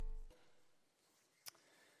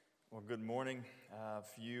Well, good morning. If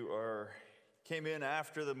you came in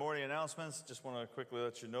after the morning announcements, just want to quickly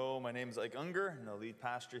let you know my name is Ike Unger, I'm the lead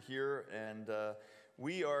pastor here, and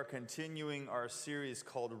we are continuing our series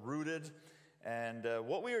called Rooted. And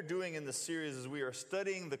what we are doing in this series is we are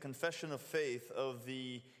studying the Confession of Faith of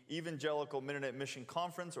the Evangelical Mennonite Mission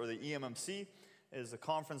Conference, or the EMMC. It is a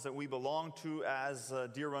conference that we belong to as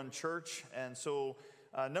Deer Run Church, and so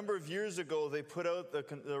a number of years ago, they put out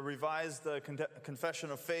the revised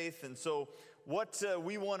Confession of Faith, and so what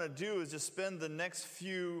we want to do is just spend the next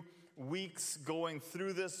few weeks going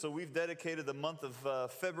through this. So we've dedicated the month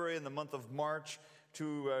of February and the month of March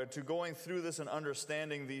to going through this and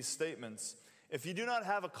understanding these statements. If you do not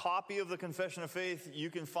have a copy of the Confession of Faith, you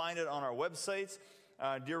can find it on our website,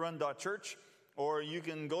 deerrun.church. Or you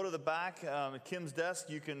can go to the back at Kim's desk.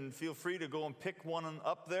 You can feel free to go and pick one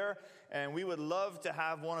up there. And we would love to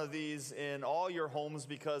have one of these in all your homes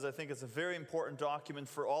because I think it's a very important document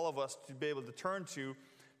for all of us to be able to turn to.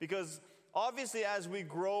 Because obviously as we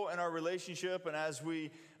grow in our relationship and as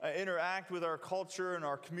we interact with our culture and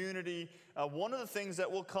our community, one of the things that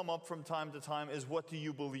will come up from time to time is, what do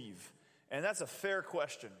you believe? And that's a fair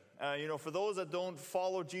question. For those that don't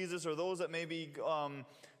follow Jesus or those that maybe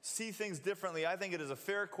see things differently, I think it is a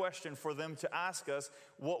fair question for them to ask us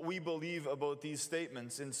what we believe about these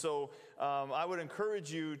statements. And so I would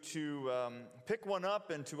encourage you to pick one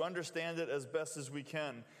up and to understand it as best as we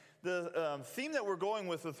can. The theme that we're going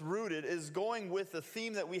with Rooted is going with the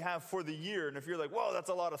theme that we have for the year. And if you're like, whoa, that's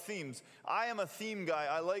a lot of themes. I am a theme guy.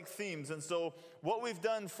 I like themes. And so what we've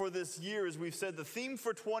done for this year is we've said the theme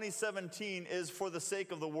for 2017 is for the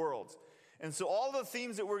sake of the world. And so all the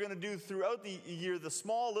themes that we're going to do throughout the year, the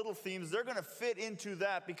small little themes, they're going to fit into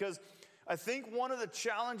that, because I think one of the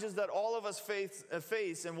challenges that all of us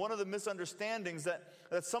face and one of the misunderstandings that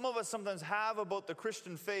some of us sometimes have about the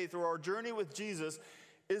Christian faith or our journey with Jesus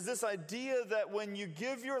is this idea that when you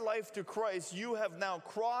give your life to Christ, you have now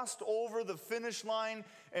crossed over the finish line,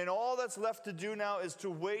 and all that's left to do now is to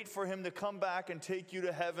wait for Him to come back and take you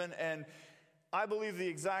to heaven. And I believe the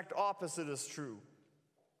exact opposite is true.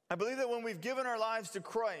 I believe that when we've given our lives to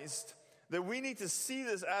Christ, that we need to see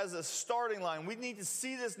this as a starting line. We need to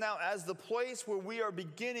see this now as the place where we are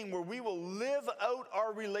beginning, where we will live out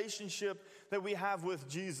our relationship that we have with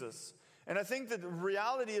Jesus. And I think that the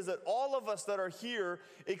reality is that all of us that are here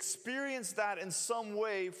experience that in some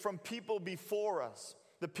way from people before us.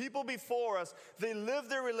 The people before us, they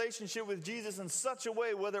lived their relationship with Jesus in such a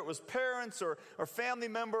way, whether it was parents or family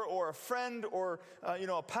member or a friend or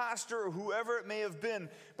a pastor or whoever it may have been.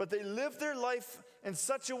 But they lived their life in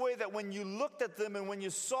such a way that when you looked at them and when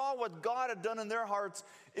you saw what God had done in their hearts,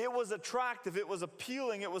 it was attractive, it was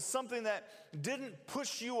appealing, it was something that didn't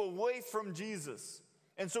push you away from Jesus.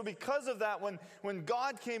 And so because of that, when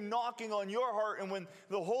God came knocking on your heart and when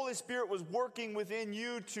the Holy Spirit was working within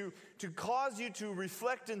you to cause you to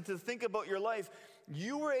reflect and to think about your life,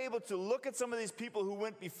 you were able to look at some of these people who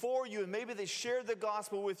went before you and maybe they shared the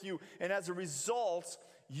gospel with you, and as a result,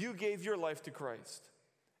 you gave your life to Christ.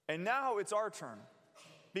 And now it's our turn.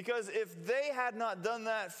 Because if they had not done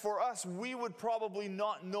that for us, we would probably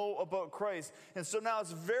not know about Christ. And so now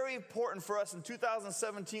it's very important for us in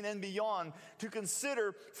 2017 and beyond to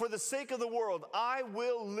consider, for the sake of the world, I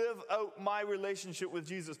will live out my relationship with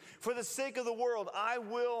Jesus. For the sake of the world, I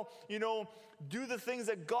will, do the things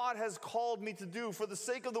that God has called me to do. For the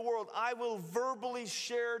sake of the world, I will verbally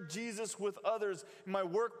share Jesus with others in my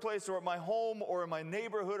workplace or at my home or in my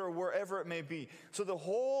neighborhood or wherever it may be. So the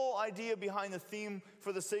whole idea behind the theme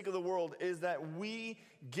for the sake of the world is that we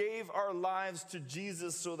gave our lives to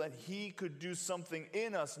Jesus so that He could do something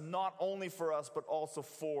in us, not only for us, but also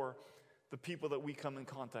for the people that we come in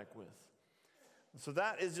contact with. So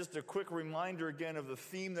that is just a quick reminder again of the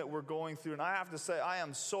theme that we're going through. And I have to say, I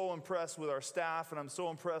am so impressed with our staff, and I'm so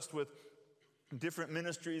impressed with different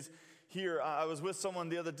ministries here. I was with someone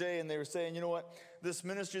the other day, and they were saying, you know what, this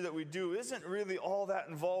ministry that we do isn't really all that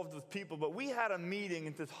involved with people, but we had a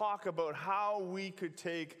meeting to talk about how we could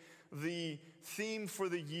take the theme for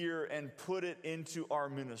the year and put it into our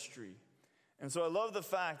ministry. And so I love the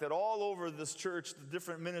fact that all over this church, the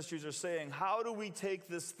different ministries are saying, how do we take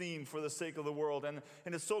this theme for the sake of the world? And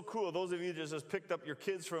it's so cool. Those of you that just picked up your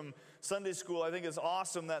kids from Sunday school, I think it's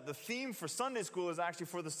awesome that the theme for Sunday school is actually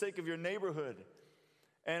for the sake of your neighborhood.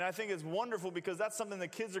 And I think it's wonderful because that's something the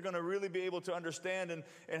kids are going to really be able to understand.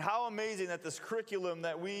 And how amazing that this curriculum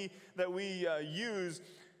that we use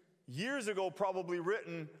years ago probably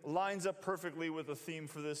written lines up perfectly with the theme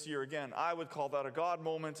for this year. Again, I would call that a God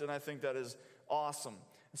moment, and I think that is awesome.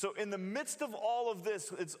 So in the midst of all of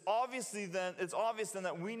this, it's obvious then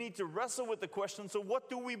that we need to wrestle with the question, so what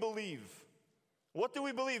do we believe? What do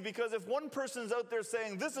we believe? Because if one person is out there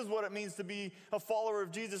saying, this is what it means to be a follower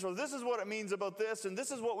of Jesus, or this is what it means about this, and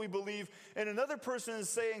this is what we believe, and another person is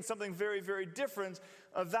saying something very, very different,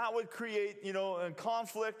 that would create, a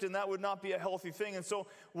conflict, and that would not be a healthy thing. And so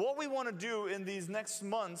what we want to do in these next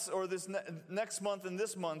months, or this next month and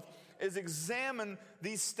this month, is examine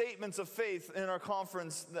these statements of faith in our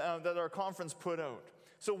conference, that our conference put out.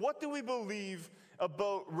 So what do we believe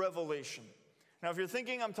about Revelation? Now, if you're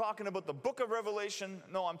thinking I'm talking about the book of Revelation,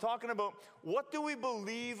 no, I'm talking about what do we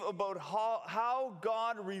believe about how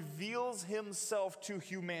God reveals himself to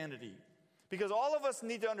humanity. Because all of us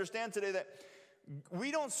need to understand today that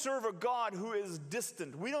we don't serve a God who is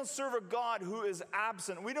distant. We don't serve a God who is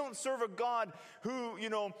absent. We don't serve a God who,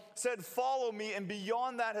 said, follow me, and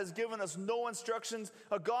beyond that has given us no instructions.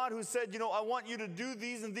 A God who said, I want you to do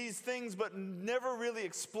these and these things, but never really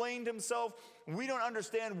explained himself. We don't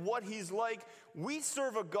understand what he's like. We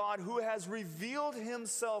serve a God who has revealed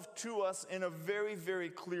himself to us in a very, very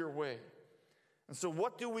clear way. And so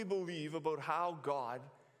what do we believe about how God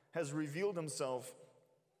has revealed himself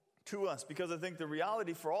to us? Because I think the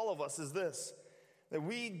reality for all of us is this, that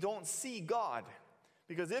we don't see God.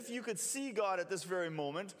 Because if you could see God at this very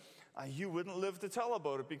moment, you wouldn't live to tell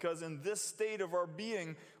about it. Because in this state of our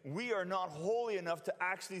being, we are not holy enough to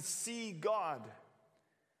actually see God.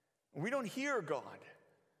 We don't hear God.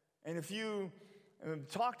 And if you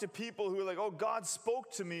talk to people who are like, oh, God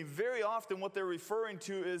spoke to me, very often what they're referring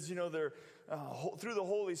to is, they're through the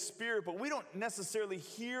Holy Spirit, but we don't necessarily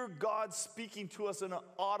hear God speaking to us in an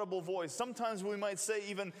audible voice. Sometimes we might say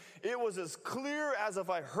even, it was as clear as if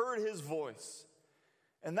I heard his voice.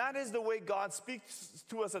 And that is the way God speaks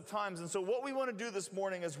to us at times. And so what we want to do this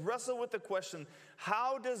morning is wrestle with the question,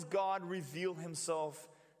 how does God reveal himself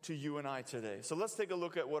to you and I today? So let's take a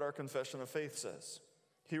look at what our confession of faith says.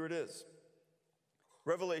 Here it is.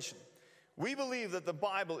 Revelation. We believe that the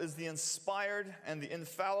Bible is the inspired and the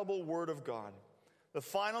infallible Word of God, the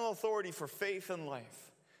final authority for faith and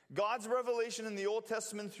life. God's revelation in the Old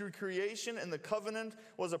Testament through creation and the covenant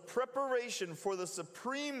was a preparation for the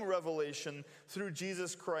supreme revelation through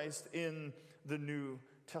Jesus Christ in the New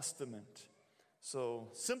Testament. So,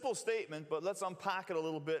 simple statement, but let's unpack it a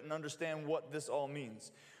little bit and understand what this all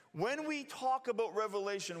means. When we talk about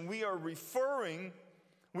revelation, we are referring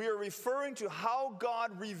to how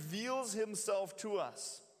God reveals himself to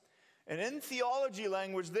us. And in theology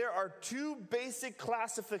language, there are two basic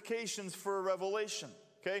classifications for a revelation.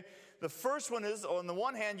 Okay? The first one is, on the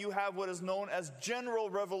one hand, you have what is known as general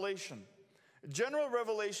revelation. General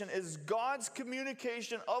revelation is God's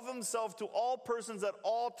communication of himself to all persons at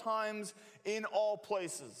all times in all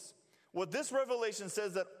places. What this revelation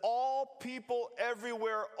says that all people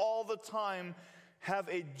everywhere all the time have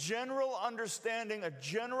a general understanding, a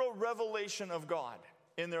general revelation of God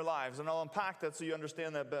in their lives. And I'll unpack that so you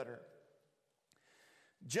understand that better.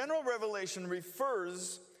 General revelation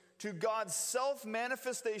refers to God's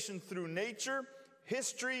self-manifestation through nature,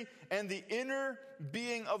 history, and the inner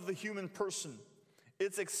being of the human person.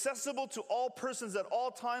 It's accessible to all persons at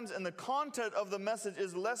all times, and the content of the message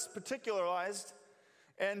is less particularized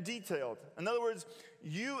and detailed. In other words,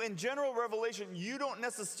 in general revelation, you don't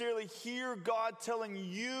necessarily hear God telling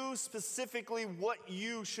you specifically what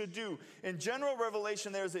you should do. In general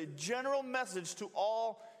revelation, there's a general message to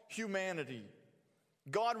all humanity.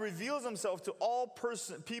 God reveals himself to all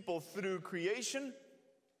people through creation,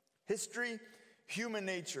 history, human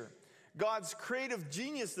nature. God's creative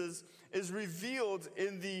geniuses is revealed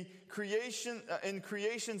in the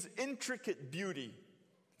creation's intricate beauty.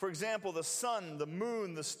 For example, the sun, the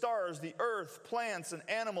moon, the stars, the earth, plants, and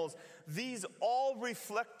animals, these all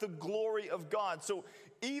reflect the glory of God. So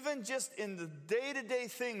even just in the day-to-day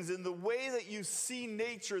things, in the way that you see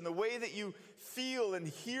nature, in the way that you feel and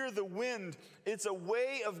hear the wind, it's a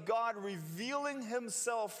way of God revealing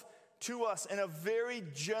himself to us in a very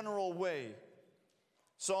general way.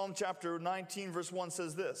 Psalm chapter 19, verse 1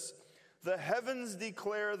 says this, "The heavens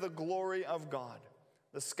declare the glory of God.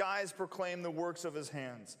 The skies proclaim the works of his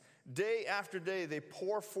hands. Day after day they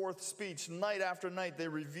pour forth speech. Night after night they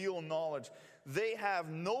reveal knowledge. They have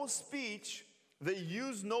no speech. They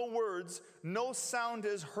use no words. No sound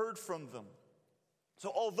is heard from them."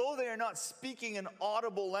 So although they are not speaking an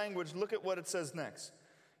audible language, look at what it says next.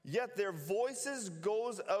 "Yet their voices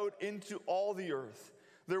goes out into all the earth.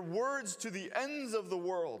 Their words to the ends of the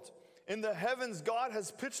world. In the heavens, God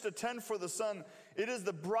has pitched a tent for the sun. It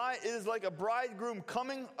is like a bridegroom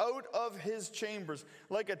coming out of his chambers,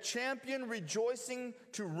 like a champion rejoicing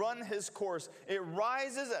to run his course. It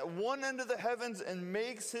rises at one end of the heavens and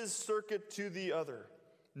makes his circuit to the other.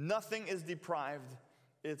 Nothing is deprived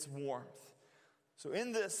its warmth." So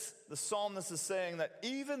in this, the psalmist is saying that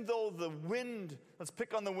even though the wind, let's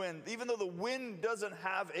pick on the wind, even though the wind doesn't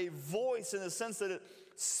have a voice in the sense that it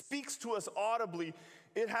speaks to us audibly,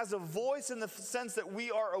 it has a voice in the sense that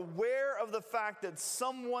we are aware of the fact that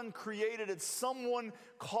someone created it, someone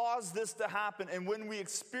caused this to happen. And when we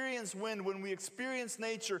experience wind, when we experience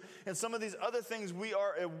nature and some of these other things, we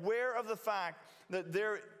are aware of the fact that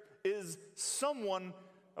there is someone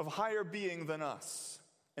of higher being than us.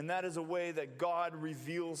 And that is a way that God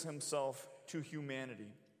reveals himself to humanity.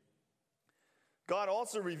 God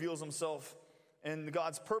also reveals himself, and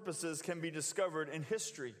God's purposes can be discovered in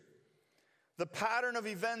history. The pattern of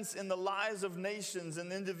events in the lives of nations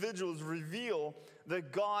and individuals reveal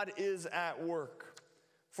that God is at work.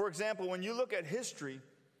 For example, when you look at history,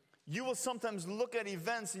 you will sometimes look at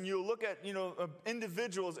events and you'll look at,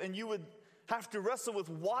 individuals, and you would have to wrestle with,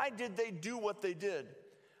 why did they do what they did?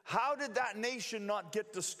 How did that nation not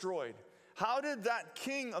get destroyed? How did that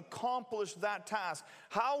king accomplish that task?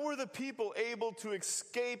 How were the people able to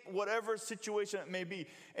escape whatever situation it may be?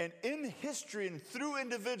 And in history and through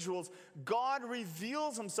individuals, God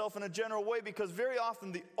reveals himself in a general way, because very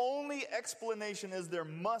often the only explanation is there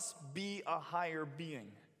must be a higher being.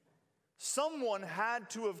 Someone had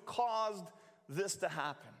to have caused this to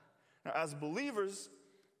happen. Now, as believers,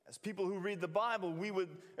 as people who read the Bible, we would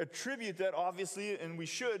attribute that, obviously, and we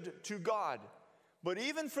should, to God. But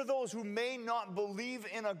even for those who may not believe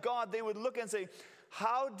in a God, they would look and say,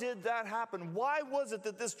 how did that happen? Why was it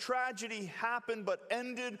that this tragedy happened but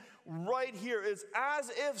ended right here? It's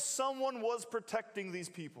as if someone was protecting these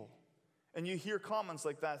people. And you hear comments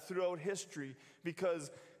like that throughout history,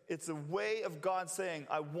 because it's a way of God saying,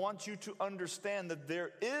 I want you to understand that there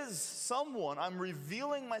is someone. I'm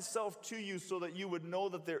revealing myself to you so that you would know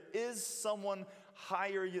that there is someone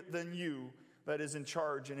higher than you that is in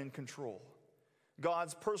charge and in control.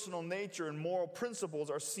 God's personal nature and moral principles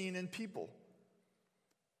are seen in people.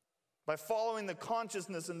 By following the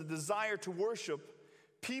consciousness and the desire to worship,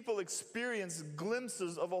 people experience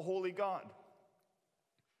glimpses of a holy God.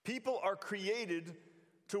 People are created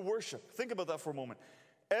to worship. Think about that for a moment.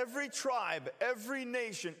 Every tribe, every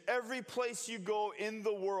nation, every place you go in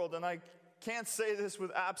the world, and I can't say this with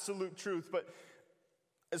absolute truth, but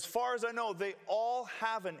as far as I know, they all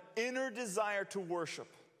have an inner desire to worship.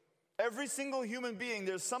 Every single human being,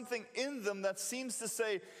 there's something in them that seems to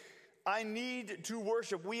say, I need to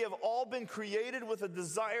worship. We have all been created with a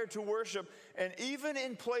desire to worship. And even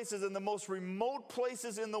in places, in the most remote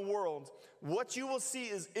places in the world, what you will see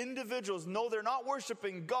is individuals, no, they're not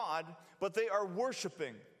worshiping God, but they are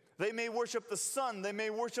worshiping. They may worship the sun, they may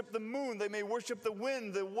worship the moon, they may worship the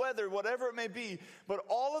wind, the weather, whatever it may be. But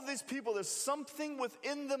all of these people, there's something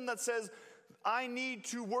within them that says, I need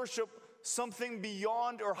to worship something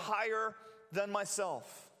beyond or higher than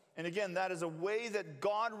myself. And again, that is a way that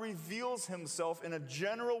God reveals himself in a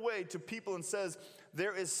general way to people and says,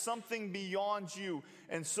 there is something beyond you.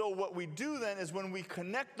 And so what we do then is when we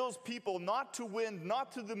connect those people, not to wind,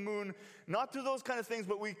 not to the moon, not to those kind of things,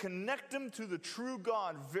 but we connect them to the true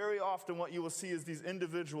God, very often what you will see is these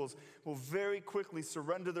individuals will very quickly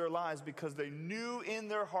surrender their lives because they knew in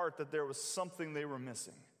their heart that there was something they were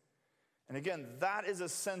missing. And again, that is a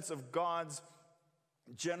sense of God's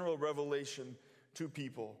general revelation to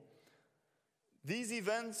people. These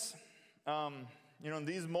events, in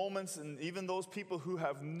these moments, and even those people who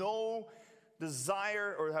have no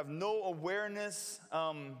desire or have no awareness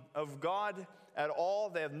of God at all,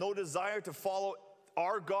 they have no desire to follow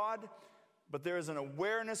our God, but there is an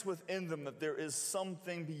awareness within them that there is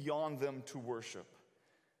something beyond them to worship.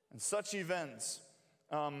 And such events,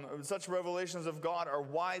 such revelations of God are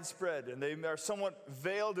widespread, and they are somewhat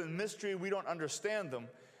veiled in mystery. We don't understand them.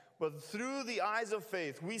 But through the eyes of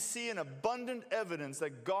faith, we see an abundant evidence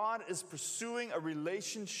that God is pursuing a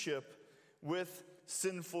relationship with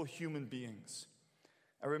sinful human beings.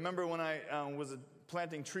 I remember when I was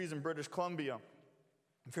planting trees in British Columbia,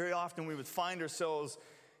 very often we would find ourselves,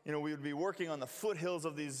 we would be working on the foothills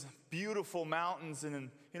of these beautiful mountains,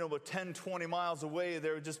 and about 10, 20 miles away,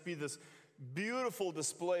 there would just be this beautiful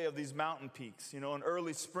display of these mountain peaks. In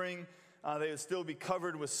early spring, they would still be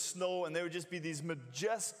covered with snow, and there would just be these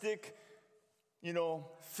majestic,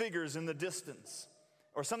 figures in the distance.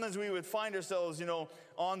 Or sometimes we would find ourselves,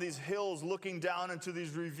 on these hills looking down into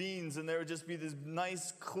these ravines, and there would just be this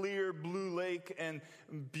nice, clear blue lake and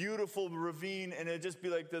beautiful ravine, and it would just be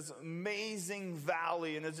like this amazing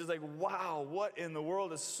valley, and it's just like, wow, what in the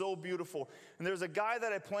world is so beautiful? And there's a guy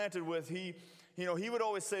that I planted with, he would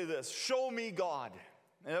always say this, show me God.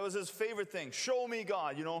 And that was his favorite thing. Show me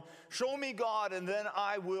God, Show me God, and then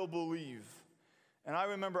I will believe. And I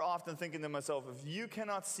remember often thinking to myself, if you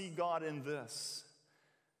cannot see God in this,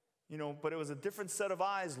 but it was a different set of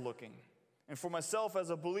eyes looking. And for myself as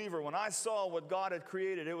a believer, when I saw what God had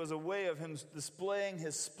created, it was a way of him displaying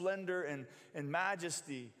his splendor and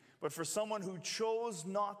majesty. But for someone who chose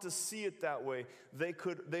not to see it that way,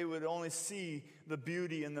 they would only see the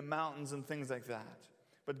beauty in the mountains and things like that.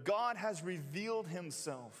 But God has revealed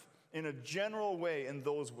himself in a general way in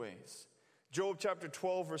those ways. Job chapter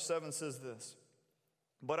 12 verse 7 says this,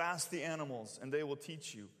 "But ask the animals, and they will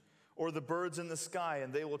teach you, or the birds in the sky,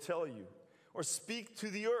 and they will tell you. Or speak to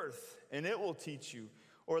the earth, and it will teach you.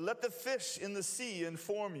 Or let the fish in the sea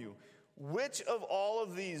inform you. Which of all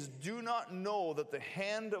of these do not know that the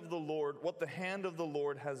hand of the Lord, what the hand of the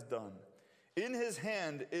Lord has done? In his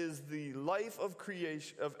hand is the life of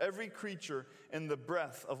creation, of every creature, and the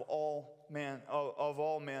breath of all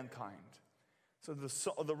mankind." So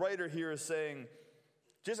the writer here is saying,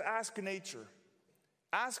 just ask nature.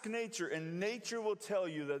 Ask nature, and nature will tell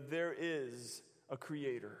you that there is a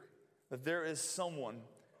creator, that there is someone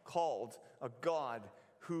called a God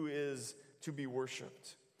who is to be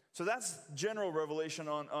worshiped. So that's general revelation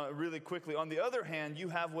on really quickly. On the other hand, you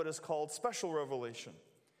have what is called special revelation.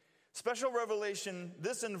 Special revelation,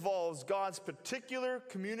 this involves God's particular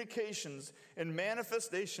communications and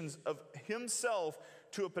manifestations of himself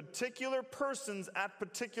to a particular persons at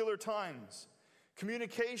particular times.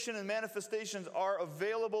 Communication and manifestations are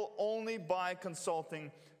available only by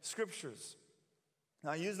consulting scriptures.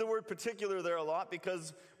 Now, I use the word particular there a lot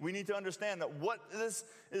because we need to understand that what this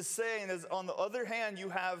is saying is, on the other hand, you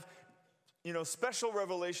have, special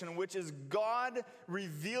revelation, which is God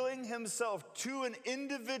revealing himself to an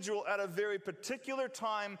individual at a very particular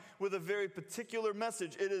time with a very particular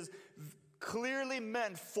message. It is clearly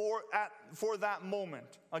meant for that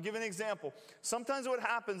moment. I'll give an example. Sometimes what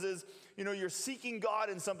happens is, you're seeking God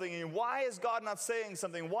in something, and why is God not saying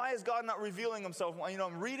something? Why is God not revealing himself?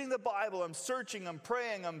 I'm reading the Bible, I'm searching, I'm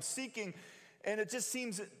praying, I'm seeking, and it just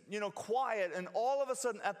seems, quiet, and all of a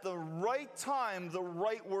sudden, at the right time, the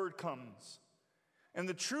right word comes. And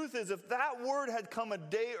the truth is, if that word had come a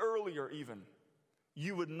day earlier even,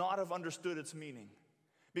 you would not have understood its meaning.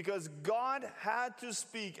 Because God had to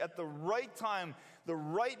speak at the right time, the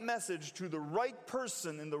right message to the right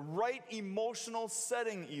person in the right emotional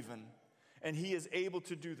setting even. And he is able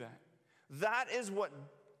to do that. That is what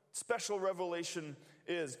special revelation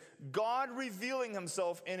is. God revealing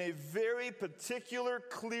himself in a very particular,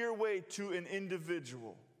 clear way to an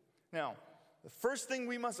individual. Now, the first thing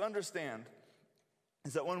we must understand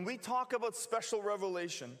is that when we talk about special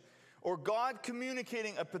revelation, or God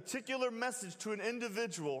communicating a particular message to an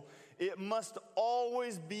individual, it must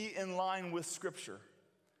always be in line with Scripture.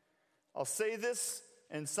 I'll say this,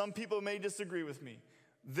 and some people may disagree with me.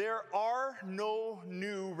 There are no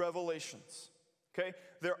new revelations. Okay?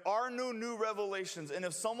 There are no new revelations. And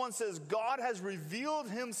if someone says, God has revealed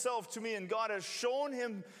himself to me and God has shown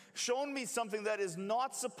me something that is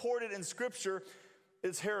not supported in Scripture,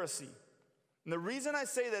 it's heresy. And the reason I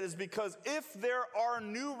say that is because if there are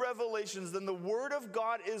new revelations, then the Word of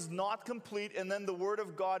God is not complete, and then the Word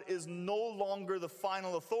of God is no longer the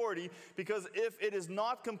final authority, because if it is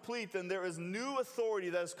not complete, then there is new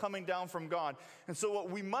authority that is coming down from God. And so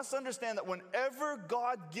what we must understand that whenever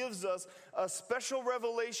God gives us a special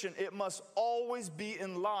revelation, it must always be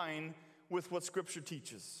in line with what Scripture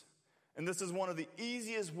teaches. And this is one of the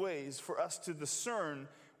easiest ways for us to discern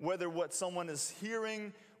whether what someone is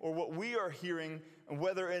hearing or what we are hearing, and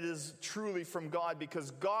whether it is truly from God, because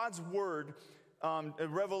God's word,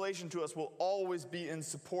 revelation to us, will always be in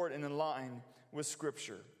support and in line with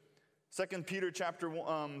Scripture. 2 Peter chapter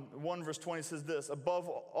 1 verse 20 says this, "Above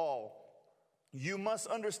all, you must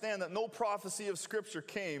understand that no prophecy of Scripture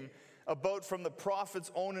came about from the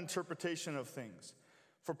prophet's own interpretation of things.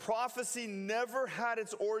 For prophecy never had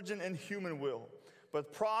its origin in human will,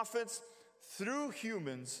 but prophets through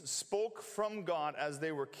humans spoke from God as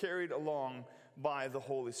they were carried along by the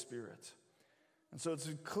Holy Spirit." And so it's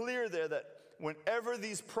clear there that whenever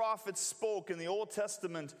these prophets spoke in the Old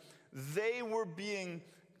Testament, they were being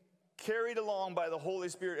carried along by the Holy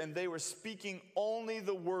Spirit, and they were speaking only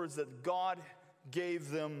the words that God gave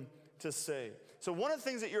them to say. So one of the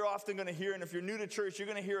things that you're often going to hear, and if you're new to church, you're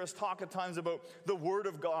going to hear us talk at times about the Word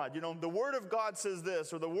of God. The Word of God says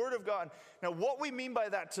this, or the Word of God. Now, what we mean by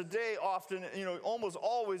that today often, almost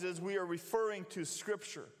always, is we are referring to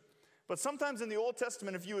Scripture. But sometimes in the Old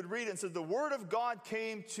Testament, if you would read it, it says the Word of God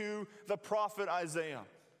came to the prophet Isaiah.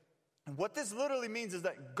 And what this literally means is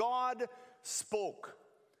that God spoke.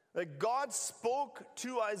 That God spoke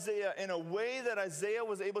to Isaiah in a way that Isaiah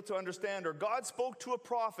was able to understand, or God spoke to a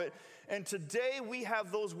prophet, and today we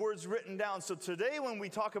have those words written down. So today when we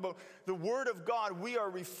talk about the Word of God, we are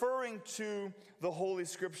referring to the Holy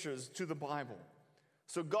Scriptures, to the Bible.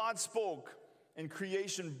 So God spoke, and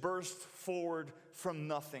creation burst forward from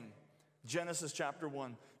nothing. Genesis chapter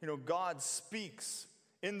 1. God speaks.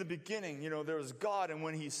 In the beginning, there was God, and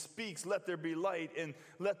when he speaks, let there be light, and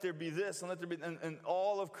let there be this, and let there be, and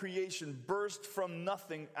all of creation burst from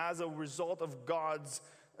nothing as a result of God's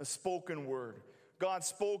spoken word. God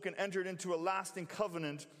spoke and entered into a lasting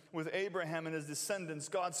covenant with Abraham and his descendants.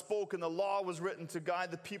 God spoke, and the law was written to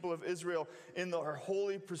guide the people of Israel in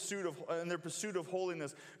their pursuit of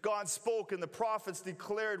holiness. God spoke, and the prophets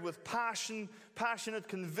declared with passionate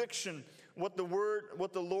conviction what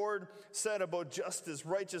the Lord said about justice,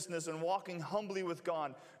 righteousness, and walking humbly with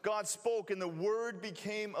God. God spoke, and the Word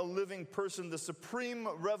became a living person, the supreme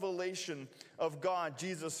revelation of God,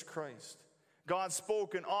 Jesus Christ. God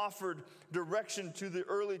spoke and offered direction to the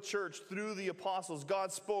early church through the apostles.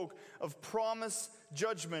 God spoke of promise,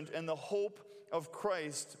 judgment, and the hope of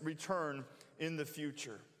Christ's return in the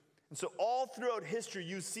future. And so all throughout history,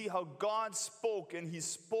 you see how God spoke, and he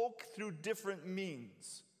spoke through different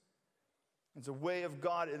means. It's a way of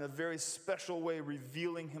God in a very special way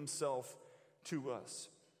revealing himself to us.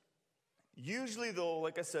 Usually though,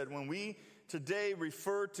 like I said, when we today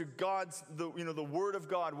refer to the Word of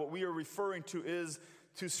God, what we are referring to is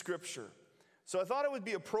to Scripture. So I thought it would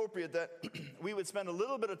be appropriate that we would spend a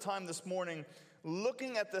little bit of time this morning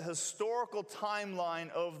looking at the historical timeline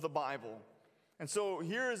of the Bible. And so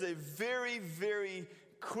here is a very, very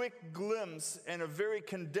quick glimpse and a very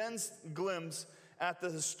condensed glimpse at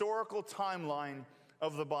the historical timeline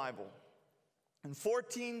of the Bible. In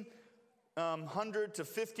 1400 to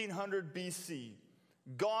 1500 BC,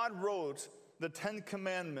 God wrote the Ten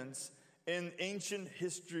Commandments in ancient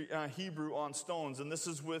Hebrew on stones. And this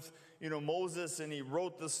is with Moses, and he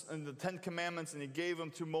wrote this in the Ten Commandments, and he gave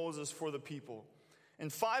them to Moses for the people.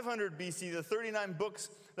 In 500 BC, the 39 books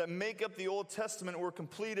that make up the Old Testament were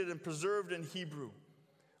completed and preserved in Hebrew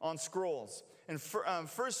on scrolls. In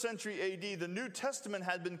 1st century AD, the New Testament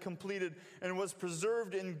had been completed and was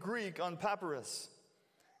preserved in Greek on papyrus.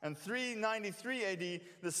 In 393 AD,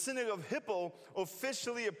 the Synod of Hippo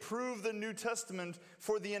officially approved the New Testament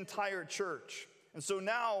for the entire church. And so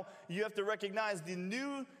now you have to recognize the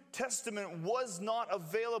New Testament was not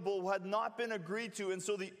available, had not been agreed to, and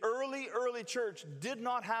so the early church did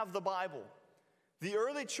not have the Bible. The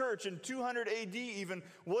early church in 200 AD even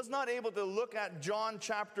was not able to look at John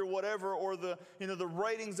chapter whatever or the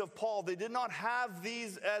writings of Paul. They did not have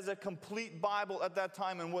these as a complete Bible at that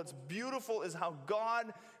time. And what's beautiful is how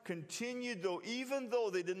God continued, even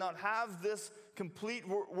though they did not have this complete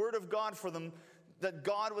word of God for them, that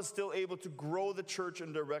God was still able to grow the church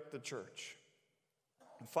and direct the church.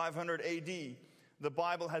 In 500 AD, the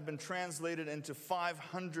Bible had been translated into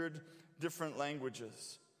 500 different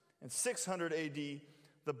languages. In 600 AD,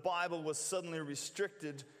 the Bible was suddenly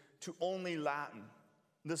restricted to only Latin.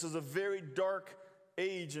 This is a very dark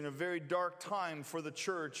age and a very dark time for the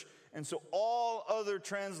church, and so all other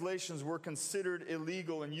translations were considered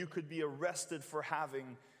illegal, and you could be arrested for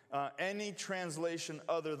having any translation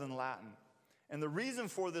other than Latin. And the reason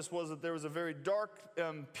for this was that there was a very dark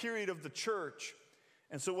period of the church,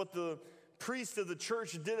 and so what the priests of the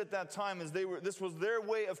church did at that time is this was their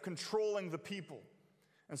way of controlling the people.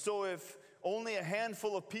 And so if only a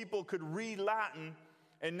handful of people could read Latin,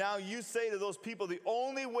 and now you say to those people, the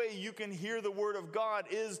only way you can hear the Word of God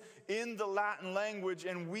is in the Latin language,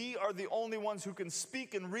 and we are the only ones who can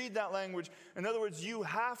speak and read that language. In other words, you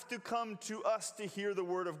have to come to us to hear the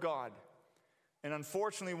Word of God. And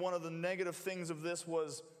unfortunately, one of the negative things of this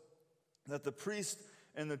was that the priest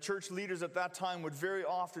and the church leaders at that time would very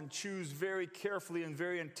often choose very carefully and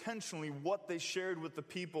very intentionally what they shared with the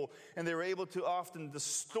people. And they were able to often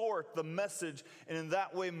distort the message and in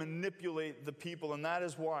that way manipulate the people. And that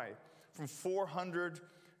is why from 400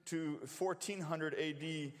 to 1400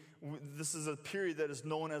 AD, this is a period that is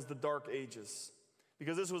known as the Dark Ages.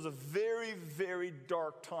 Because this was a very, very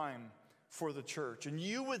dark time for the church. And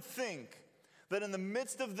you would think that in the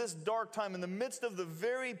midst of this dark time, in the midst of the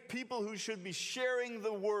very people who should be sharing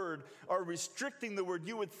the word are restricting the word,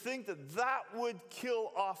 you would think that that would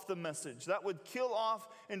kill off the message. That would kill off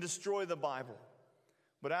and destroy the Bible.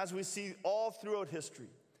 But as we see all throughout history,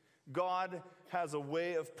 God has a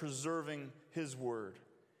way of preserving his word.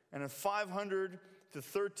 And in 500 to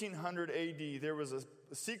 1300 AD, there was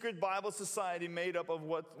a secret Bible society made up of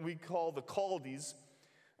what we call the Chaldees,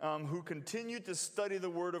 who continued to study the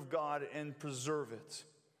Word of God and preserve it.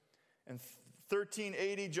 And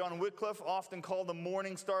 1380, John Wycliffe, often called the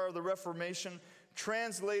morning star of the Reformation,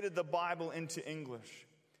 translated the Bible into English.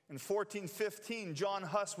 In 1415, John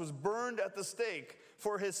Huss was burned at the stake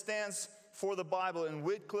for his stance for the Bible, and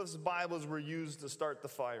Wycliffe's Bibles were used to start the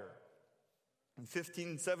fire. In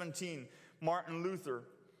 1517, Martin Luther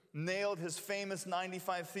nailed his famous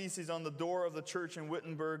 95 Theses on the door of the church in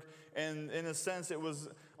Wittenberg, and in a sense it was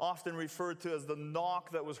often referred to as the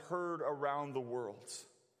knock that was heard around the world.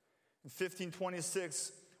 In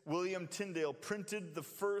 1526, William Tyndale printed the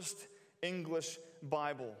first English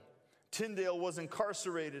Bible. Tyndale was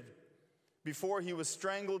incarcerated before he was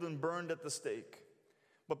strangled and burned at the stake.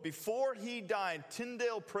 But before he died,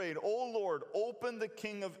 Tyndale prayed, "O Lord, open the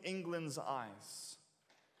King of England's eyes."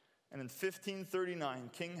 And in 1539,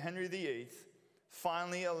 King Henry VIII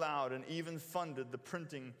finally allowed and even funded the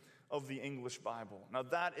printing of the English Bible. Now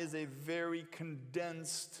that is a very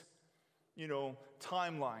condensed,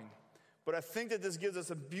 timeline. But I think that this gives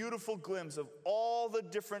us a beautiful glimpse of all the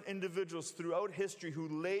different individuals throughout history who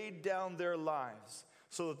laid down their lives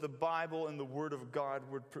so that the Bible and the Word of God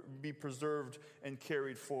would be preserved and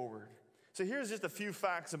carried forward. So here's just a few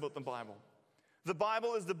facts about the Bible. The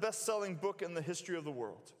Bible is the best-selling book in the history of the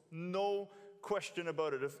world. No question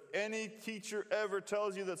about it. If any teacher ever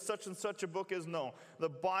tells you that such and such a book is, no. The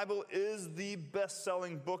Bible is the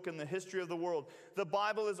best-selling book in the history of the world. The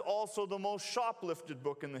Bible is also the most shoplifted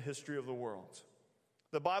book in the history of the world.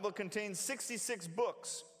 The Bible contains 66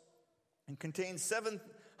 books and contains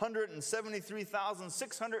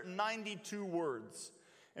 773,692 words.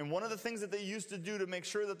 And one of the things that they used to do to make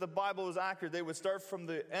sure that the Bible was accurate, they would start from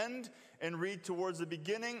the end and read towards the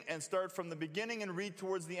beginning, and start from the beginning and read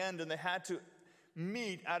towards the end. And they had to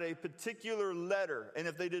meet at a particular letter. And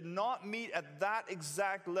if they did not meet at that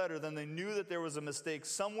exact letter, then they knew that there was a mistake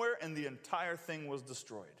somewhere and the entire thing was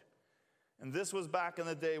destroyed. And this was back in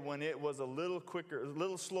the day when it was a little quicker, a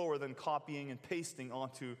little slower than copying and pasting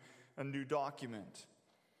onto a new document.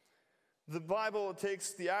 The Bible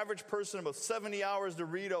takes the average person about 70 hours to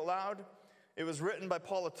read out loud. It was written by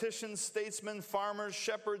politicians, statesmen, farmers,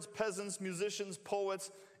 shepherds, peasants, musicians,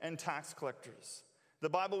 poets, and tax collectors. The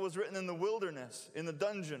Bible was written in the wilderness, in the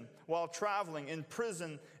dungeon, while traveling, in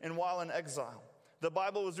prison, and while in exile. The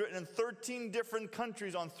Bible was written in 13 different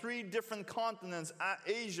countries on 3 different continents: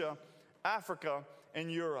 Asia, Africa,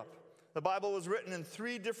 and Europe. The Bible was written in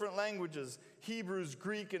 3 different languages: Hebrews,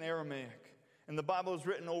 Greek, and Aramaic. And the Bible is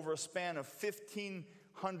written over a span of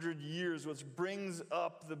 1,500 years, which brings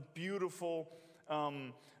up the beautiful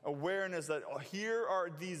awareness that here are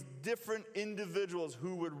these different individuals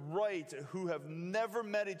who would write, who have never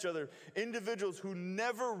met each other, individuals who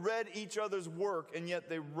never read each other's work, and yet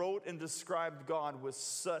they wrote and described God with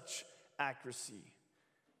such accuracy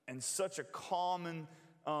and such a common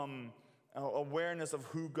awareness of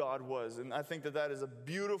who God was. And I think that that is a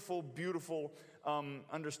beautiful, beautiful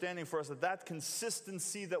understanding for us, that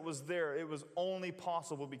consistency that was there, it was only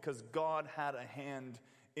possible because God had a hand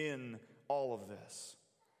in all of this.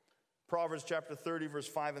 Proverbs chapter 30, verse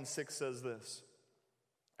 5 and 6 says this: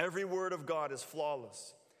 "Every word of God is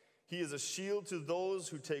flawless. He is a shield to those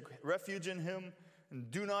who take refuge in him, and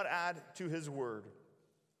do not add to his word,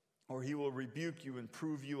 or he will rebuke you and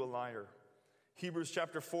prove you a liar." Hebrews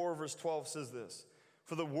chapter 4, verse 12 says this: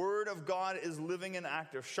 "For the word of God is living and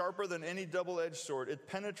active, sharper than any double-edged sword. It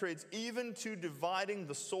penetrates even to dividing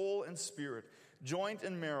the soul and spirit, joint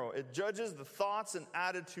and marrow. It judges the thoughts and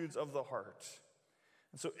attitudes of the heart."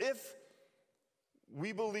 And so if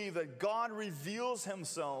we believe that God reveals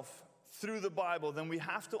himself through the Bible, then we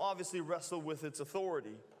have to obviously wrestle with its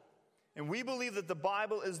authority. And we believe that the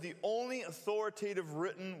Bible is the only authoritative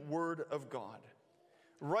written word of God.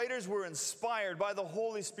 Writers were inspired by the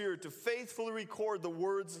Holy Spirit to faithfully record the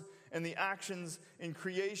words and the actions in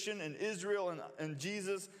creation, in Israel, and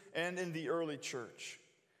Jesus, and in the early church.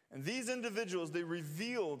 And these individuals, they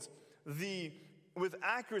revealed with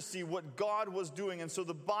accuracy what God was doing. And so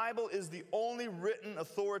the Bible is the only written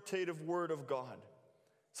authoritative word of God.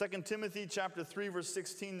 2 Timothy chapter 3, verse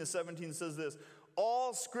 16 to 17 says this: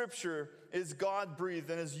 "All scripture is God-breathed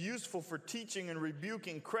and is useful for teaching and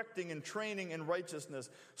rebuking, correcting, and training in righteousness,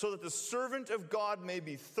 so that the servant of God may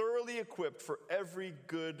be thoroughly equipped for every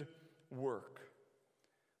good work."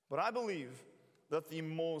 But I believe that the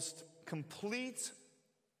most complete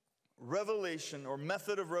revelation or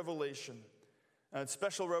method of revelation, and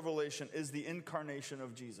special revelation, is the incarnation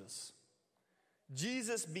of Jesus.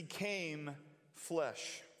 Jesus became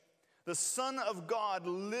flesh. The Son of God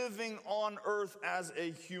living on earth as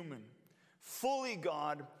a human, fully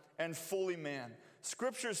God and fully man.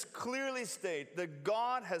 Scriptures clearly state that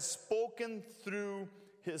God has spoken through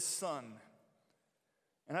his Son.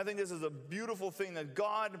 And I think this is a beautiful thing that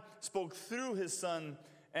God spoke through his Son.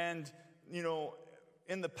 And,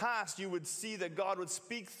 in the past, you would see that God would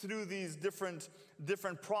speak through these different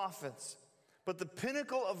prophets. But the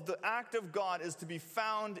pinnacle of the act of God is to be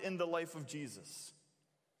found in the life of Jesus.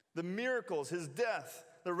 The miracles, his death,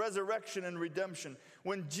 the resurrection and redemption.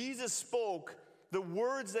 When Jesus spoke, the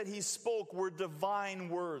words that he spoke were divine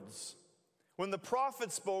words. When the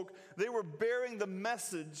prophets spoke, they were bearing the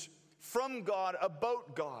message from God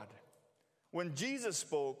about God. When Jesus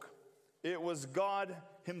spoke, it was God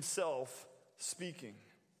himself speaking.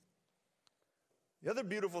 The other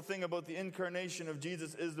beautiful thing about the incarnation of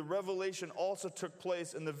Jesus is the revelation also took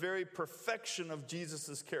place in the very perfection of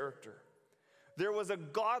Jesus' character. There was a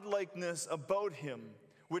godlikeness about him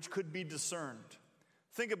which could be discerned.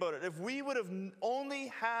 Think about it. If we would have only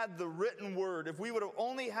had the written word, if we would have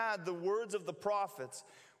only had the words of the prophets,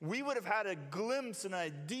 we would have had a glimpse, an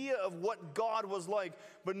idea of what God was like.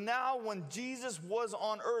 But now when Jesus was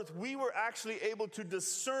on earth, we were actually able to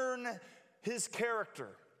discern his character.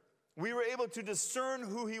 We were able to discern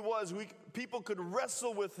who he was. People could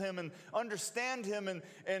wrestle with him and understand him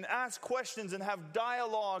and ask questions and have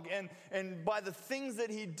dialogue. And by the things that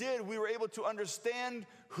he did, we were able to understand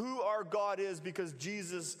who our God is, because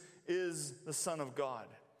Jesus is the Son of God.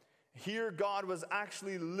 Here, God was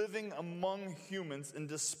actually living among humans and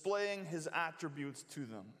displaying his attributes to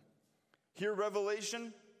them. Here,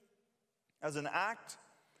 revelation as an act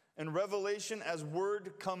and revelation as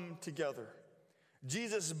word come together.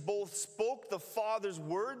 Jesus both spoke the Father's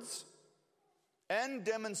words and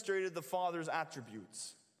demonstrated the Father's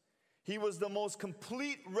attributes. He was the most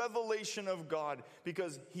complete revelation of God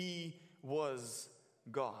because he was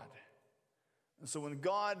God. And so when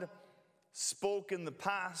God spoke in the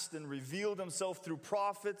past and revealed himself through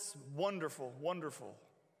prophets, wonderful, wonderful.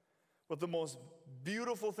 But the most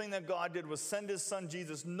beautiful thing that God did was send his Son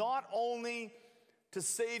Jesus, not only to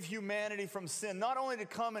save humanity from sin, not only to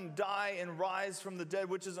come and die and rise from the dead,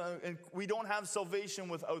 and we don't have salvation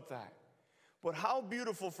without that. But how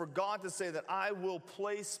beautiful for God to say that I will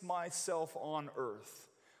place myself on earth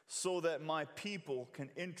so that my people can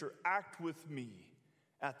interact with me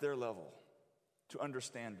at their level, to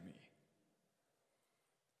understand me.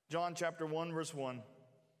 John chapter 1, verse 1.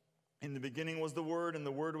 In the beginning was the Word, and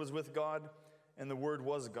the Word was with God, and the Word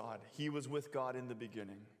was God. He was with God in the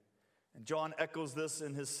beginning. And John echoes this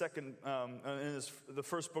in the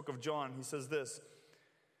first book of John. He says this,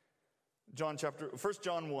 1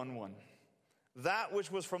 John 1:1. That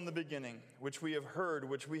which was from the beginning, which we have heard,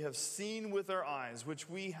 which we have seen with our eyes, which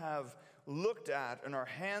we have looked at and our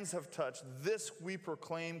hands have touched, this we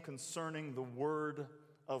proclaim concerning the word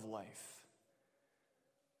of life.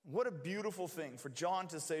 What a beautiful thing for John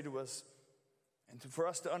to say to us, and for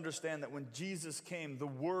us to understand that when Jesus came, the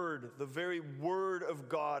Word, the very Word of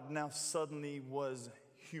God, now suddenly was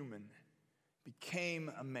human,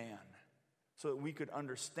 became a man, so that we could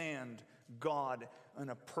understand God in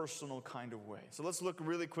a personal kind of way. So let's look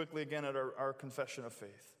really quickly again at our confession of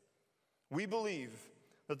faith. We believe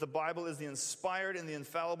that the Bible is the inspired and the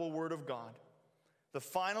infallible Word of God, the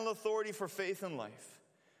final authority for faith and life.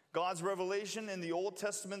 God's revelation in the Old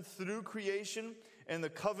Testament through creation and the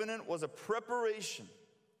covenant was a preparation,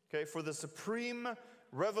 for the supreme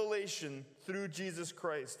revelation through Jesus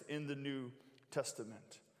Christ in the New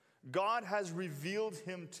Testament. God has revealed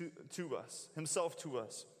himself to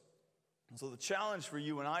us. And so the challenge for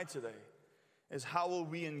you and I today is, how will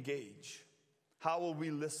we engage? How will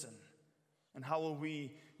we listen? And how will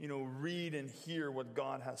we, read and hear what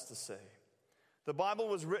God has to say? The Bible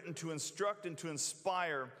was written to instruct and to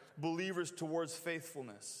inspire believers towards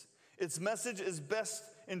faithfulness. Its message is best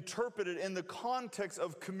interpreted in the context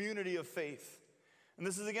of community of faith. And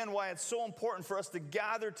this is again why it's so important for us to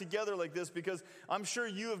gather together like this, because I'm sure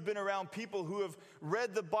you have been around people who have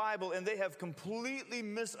read the Bible and they have completely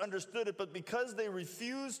misunderstood it, but because they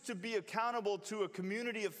refuse to be accountable to a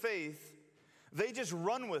community of faith, they just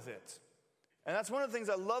run with it. And that's one of the things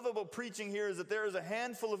I love about preaching here, is that there is a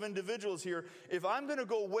handful of individuals here. If I'm going to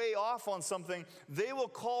go way off on something, they will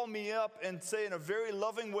call me up and say in a very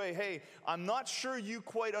loving way, hey, I'm not sure you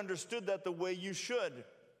quite understood that the way you should.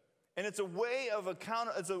 And it's a way of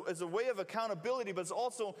accountability, but it's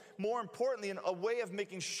also, more importantly, a way of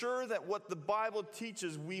making sure that what the Bible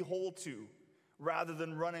teaches we hold to, rather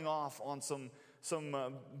than running off on some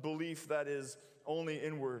belief that is only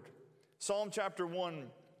inward. Psalm chapter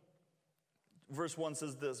 1, verse 1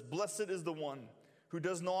 says this: Blessed is the one who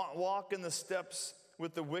does not walk in the steps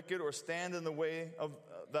with the wicked, or stand in the way of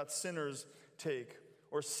that sinners take,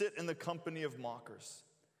 or sit in the company of mockers.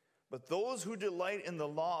 But those who delight in the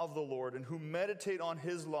law of the Lord, and who meditate on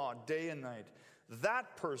his law day and night,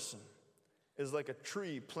 That person is like a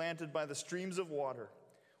tree planted by the streams of water,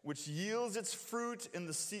 which yields its fruit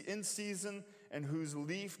in season and whose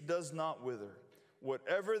leaf does not wither.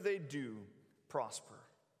 Whatever they do, prosper.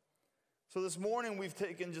 So this morning we've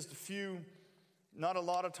taken just not a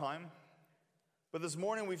lot of time, but this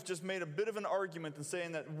morning we've just made a bit of an argument in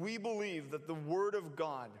saying that we believe that the Word of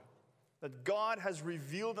God, that God has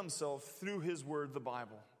revealed himself through his Word, the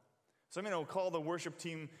Bible. So I'm going to call the worship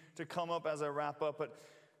team to come up as I wrap up, but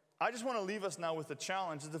I just want to leave us now with the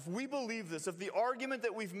challenge that if we believe this, if the argument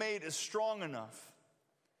that we've made is strong enough,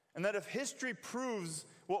 and that if history proves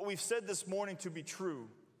what we've said this morning to be true,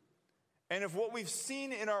 and if what we've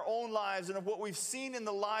seen in our own lives and if what we've seen in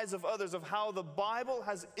the lives of others of how the Bible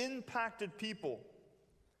has impacted people,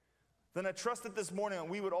 then I trust that this morning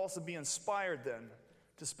we would also be inspired then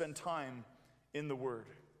to spend time in the Word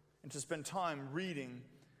and to spend time reading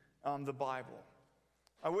the Bible.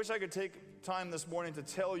 I wish I could take time this morning to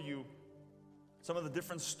tell you some of the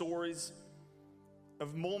different stories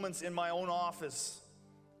of moments in my own office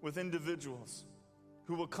with individuals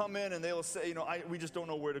who will come in and they will say, we just don't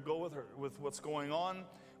know where to go with what's going on.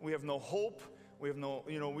 We have no hope. We have no,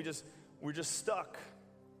 we're just stuck.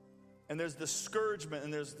 And there's discouragement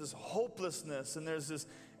and there's this hopelessness and there's this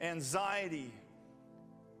anxiety.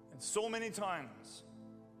 And so many times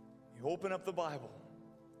you open up the Bible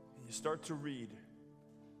and you start to read.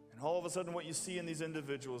 And all of a sudden what you see in these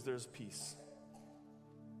individuals, there's peace.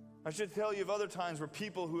 I should tell you of other times where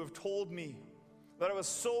people who have told me that I was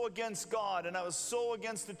so against God and I was so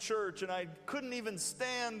against the church and I couldn't even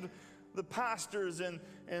stand the pastors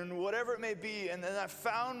and whatever it may be. And then I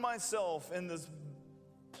found myself in this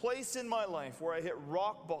place in my life where I hit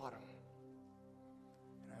rock bottom.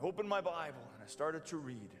 And I opened my Bible and I started to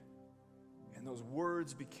read. And those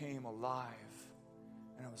words became alive.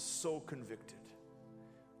 And I was so convicted.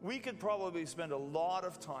 We could probably spend a lot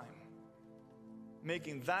of time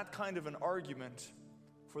making that kind of an argument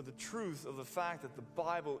for the truth of the fact that the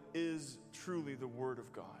Bible is truly the Word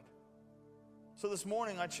of God. So this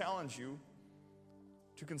morning I challenge you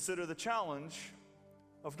to consider the challenge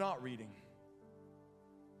of not reading.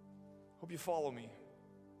 Hope you follow me.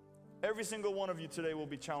 Every single one of you today will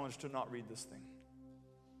be challenged to not read this thing.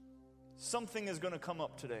 Something is going to come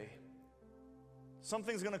up today.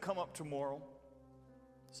 Something's going to come up tomorrow.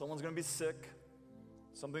 Someone's going to be sick.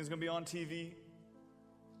 Something's going to be on TV.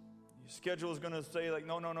 Your schedule is going to say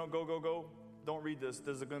no, go. Don't read this.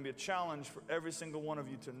 There's going to be a challenge for every single one of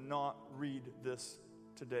you to not read this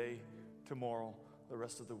today, tomorrow, the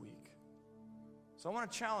rest of the week. So I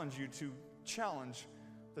want to challenge you to challenge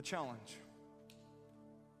the challenge.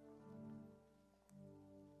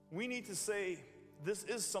 We need to say, this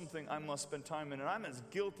is something I must spend time in, and I'm as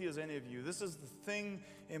guilty as any of you. This is the thing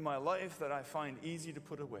in my life that I find easy to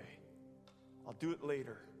put away. I'll do it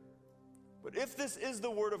later. But if this is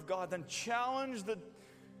the Word of God, then challenge the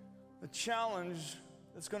challenge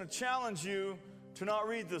that's going to challenge you to not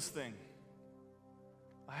read this thing.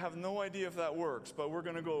 I have no idea if that works, but we're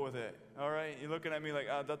going to go with it. All right? You're looking at me like,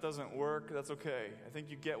 that doesn't work. That's okay. I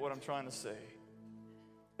think you get what I'm trying to say.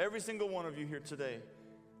 Every single one of you here today,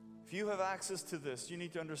 if you have access to this, you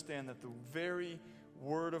need to understand that the very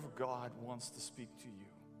Word of God wants to speak to you.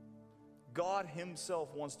 God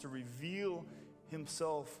himself wants to reveal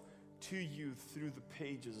himself to you through the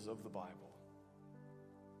pages of the Bible.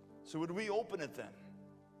 So would we open it then?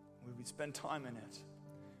 Would we spend time in it?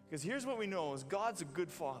 Because here's what we know is God's a good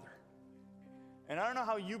father. And I don't know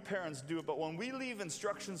how you parents do it, but when we leave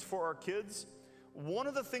instructions for our kids, one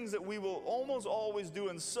of the things that we will almost always do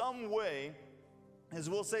in some way is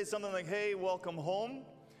we'll say something like, hey, welcome home.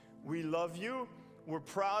 We love you. We're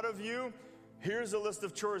proud of you. Here's a list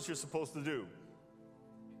of chores you're supposed to do.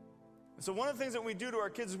 So one of the things that we do to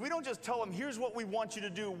our kids is we don't just tell them, here's what we want you to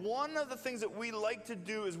do. One of the things that we like to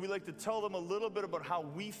do is we like to tell them a little bit about how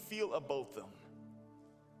we feel about them.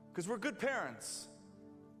 Because we're good parents.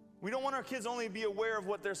 We don't want our kids only to be aware of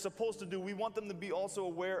what they're supposed to do. We want them to be also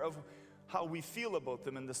aware of how we feel about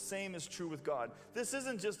them. And the same is true with God. This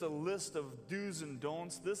isn't just a list of do's and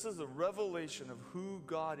don'ts. This is a revelation of who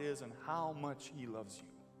God is and how much he loves you.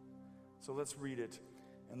 So let's read it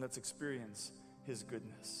and let's experience his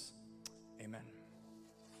goodness. Amen.